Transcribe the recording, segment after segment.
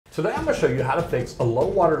Today I'm going to show you how to fix a low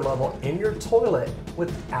water level in your toilet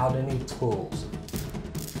without any tools.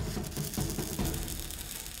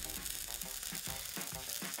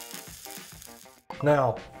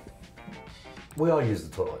 Now, we all use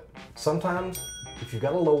the toilet. Sometimes, if you've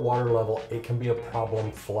got a low water level, it can be a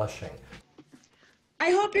problem flushing.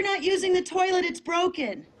 I hope you're not using the toilet, it's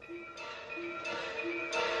broken.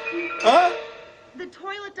 Huh? The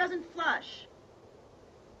toilet doesn't flush.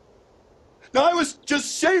 No, I was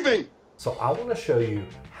just shaving. So I want to show you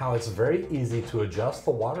how it's very easy to adjust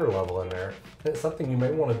the water level in there. It's something you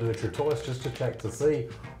may want to do at your toilets just to check to see,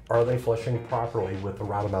 are they flushing properly with the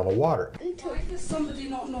right amount of water? Why does somebody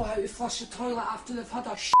not know how to flush a toilet after they've had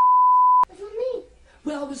a sh**? That's what me.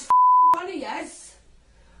 Well, it was f***ing money, yes.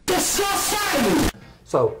 Disgusting!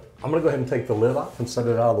 So I'm going to go ahead and take the lid off and set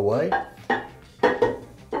it out of the way.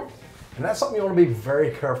 And that's something you want to be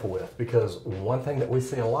very careful with, because one thing that we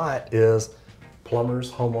see a lot is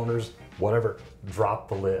plumbers, homeowners, whatever, drop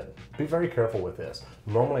the lid. Be very careful with this.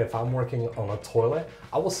 Normally, if I'm working on a toilet,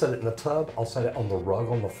 I will set it in the tub, I'll set it on the rug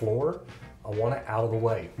on the floor. I want it out of the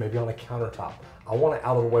way, maybe on a countertop. I want it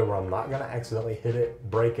out of the way where I'm not gonna accidentally hit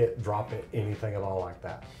it, break it, drop it, anything at all like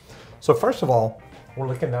that. So first of all, we're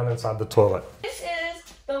looking down inside the toilet. This is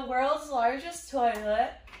the world's largest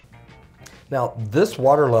toilet. Now, this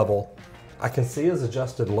water level, I can see is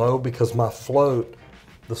adjusted low because my float,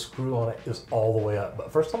 the screw on it is all the way up.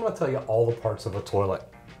 But first I'm going to tell you all the parts of a toilet.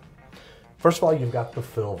 First of all, you've got the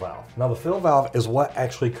fill valve. Now the fill valve is what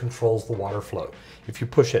actually controls the water flow. If you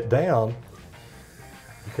push it down,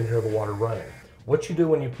 you can hear the water running. What you do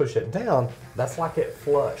when you push it down, that's like it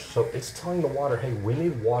flushed. So it's telling the water, hey, we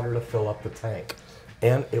need water to fill up the tank.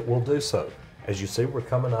 And it will do so. As you see, we're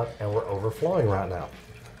coming up and we're overflowing right now.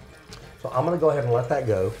 So I'm going to go ahead and let that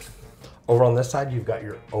go. Over on this side, you've got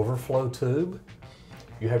your overflow tube.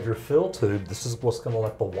 You have your fill tube. This is what's going to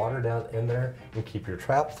let the water down in there and keep your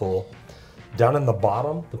trap full. Down in the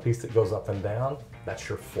bottom, the piece that goes up and down, that's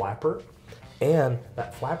your flapper. And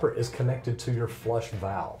that flapper is connected to your flush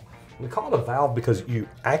valve. We call it a valve because you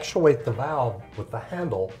actuate the valve with the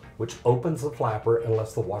handle, which opens the flapper and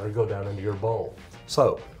lets the water go down into your bowl.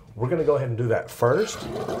 So we're going to go ahead and do that first,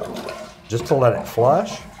 just to let it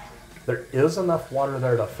flush. There is enough water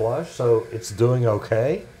there to flush, so it's doing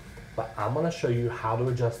okay. But I'm going to show you how to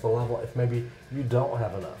adjust the level if maybe you don't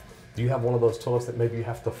have enough. Do you have one of those toilets that maybe you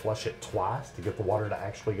have to flush it twice to get the water to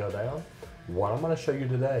actually go down? What I'm going to show you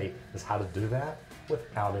today is how to do that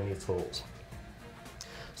without any tools.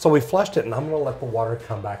 So we flushed it and I'm going to let the water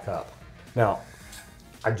come back up. Now,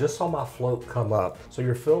 I just saw my float come up. So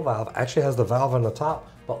your fill valve actually has the valve on the top,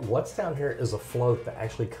 but what's down here is a float that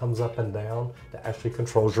actually comes up and down that actually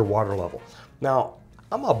controls your water level. Now,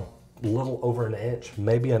 I'm a little over an inch,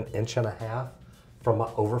 maybe an inch and a half from my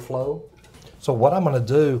overflow. So what I'm going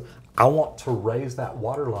to do, I want to raise that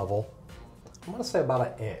water level, I'm going to say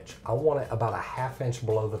about an inch. I want it about a ½ inch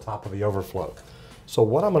below the top of the overflow. So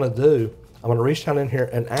what I'm going to do, I'm going to reach down in here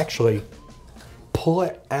and actually pull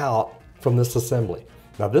it out from this assembly.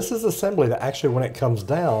 Now this is assembly that actually when it comes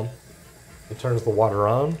down, it turns the water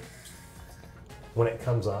on. When it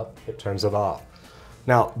comes up, it turns it off.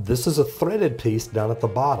 Now this is a threaded piece down at the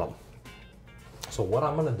bottom. So what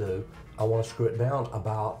I'm going to do, I want to screw it down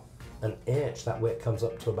about an inch. That way it comes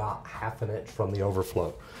up to about ½ an inch from the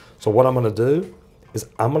overflow. So what I'm going to do is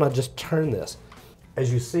I'm going to just turn this.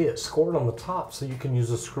 As you see, it's scored on the top so you can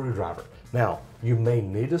use a screwdriver. Now, you may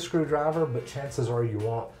need a screwdriver, but chances are you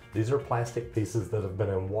won't. These are plastic pieces that have been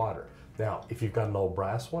in water. Now, if you've got an old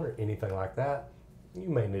brass one or anything like that, you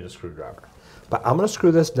may need a screwdriver. But I'm going to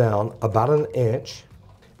screw this down about an inch.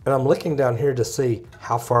 And I'm looking down here to see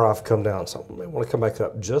how far I've come down. So I may want to come back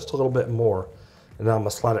up just a little bit more. And then I'm going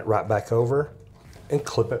to slide it right back over and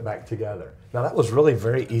clip it back together. Now that was really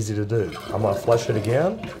very easy to do. I'm going to flush it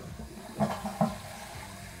again.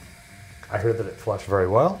 I hear that it flushed very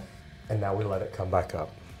well. And now we let it come back up.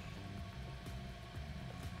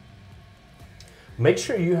 Make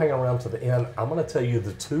sure you hang around to the end. I'm going to tell you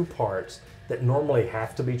the two parts that normally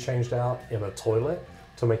have to be changed out in a toilet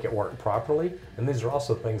to make it work properly. And these are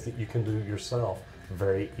also things that you can do yourself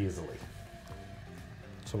very easily.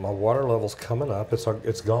 So my water level's coming up.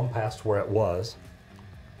 It's gone past where it was.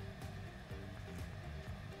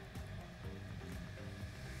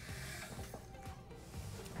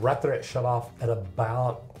 Right there it shut off at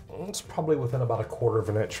about, it's probably within about ¼ of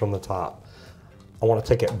an inch from the top. I want to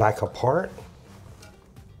take it back apart.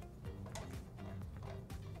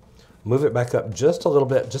 Move it back up just a little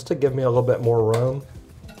bit, just to give me a little bit more room.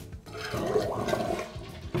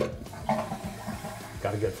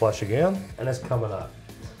 Got to get flush again, and it's coming up.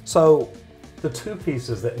 So The two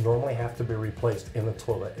pieces that normally have to be replaced in the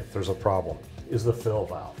toilet if there's a problem is the fill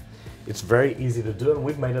valve. It's very easy to do, and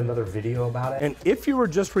we've made another video about it. And if you were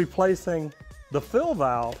just replacing the fill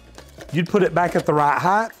valve, you'd put it back at the right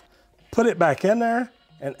height, put it back in there,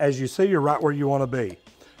 and as you see, you're right where you want to be.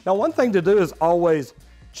 Now, one thing to do is always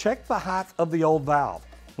check the height of the old valve.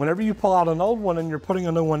 Whenever you pull out an old one and you're putting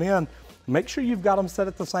a new one in, make sure you've got them set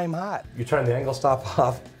at the same height. You turn the angle stop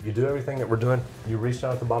off, you do everything that we're doing, you reach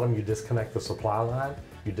down at the bottom, you disconnect the supply line,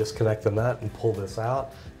 you disconnect the nut and pull this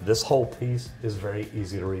out. This whole piece is very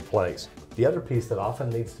easy to replace. The other piece that often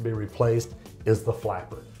needs to be replaced is the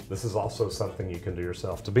flapper. This is also something you can do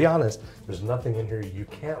yourself. To be honest, there's nothing in here you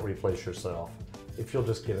can't replace yourself if you'll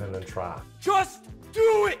just get in and try. Just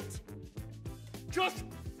do it! Just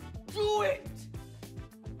do it!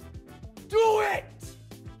 Do it!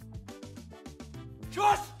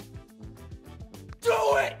 Just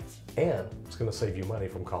do it! And it's gonna save you money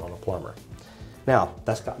from calling a plumber. Now,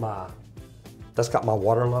 that's got my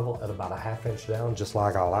water level at about a ½ inch down, just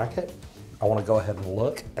like I like it. I wanna go ahead and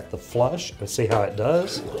look at the flush and see how it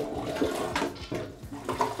does.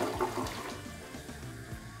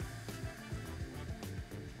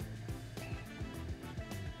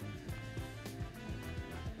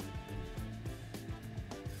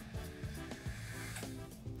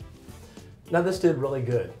 Now this did really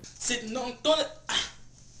good. Sitting on the toilet.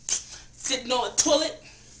 Sitting on the toilet.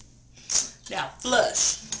 Now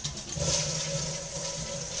flush.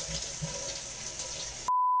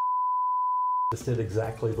 This did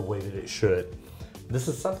exactly the way that it should. This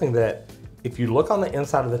is something that if you look on the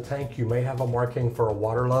inside of the tank, you may have a marking for a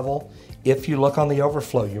water level. If you look on the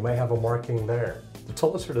overflow, you may have a marking there. The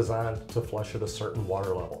toilets are designed to flush at a certain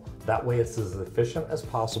water level. That way it's as efficient as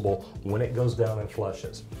possible when it goes down and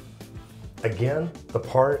flushes. Again, the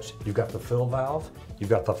parts, you've got the fill valve, you've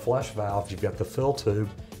got the flush valve, you've got the fill tube,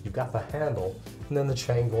 you've got the handle, and then the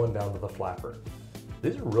chain going down to the flapper.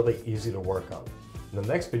 These are really easy to work on. In the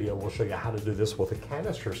next video, we'll show you how to do this with a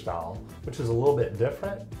canister style, which is a little bit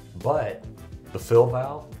different, but the fill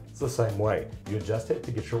valve is the same way. You adjust it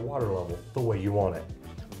to get your water level the way you want it.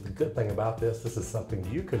 The good thing about this is something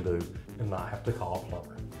you can do and not have to call a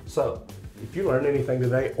plumber. So, if you learned anything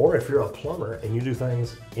today, or if you're a plumber and you do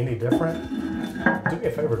things any different, do me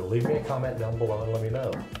a favor to leave me a comment down below and let me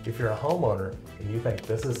know. If you're a homeowner and you think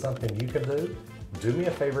this is something you can do me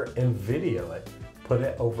a favor and video it. Put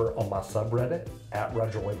it over on my subreddit at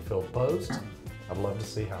Roger Wakefield Post. I'd love to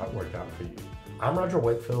see how it worked out for you. I'm Roger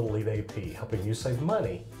Wakefield, Lead AP, helping you save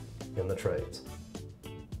money in the trades.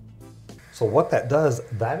 So what that does,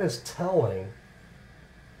 that's telling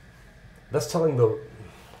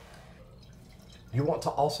you want to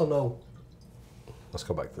also know, let's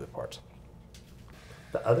go back to the parts.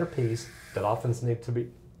 The other piece that often needs to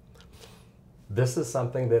be, this is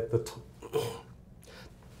something that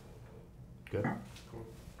good?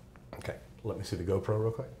 Okay, let me see the GoPro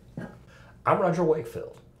real quick. I'm Roger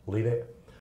Wakefield, Lead AP.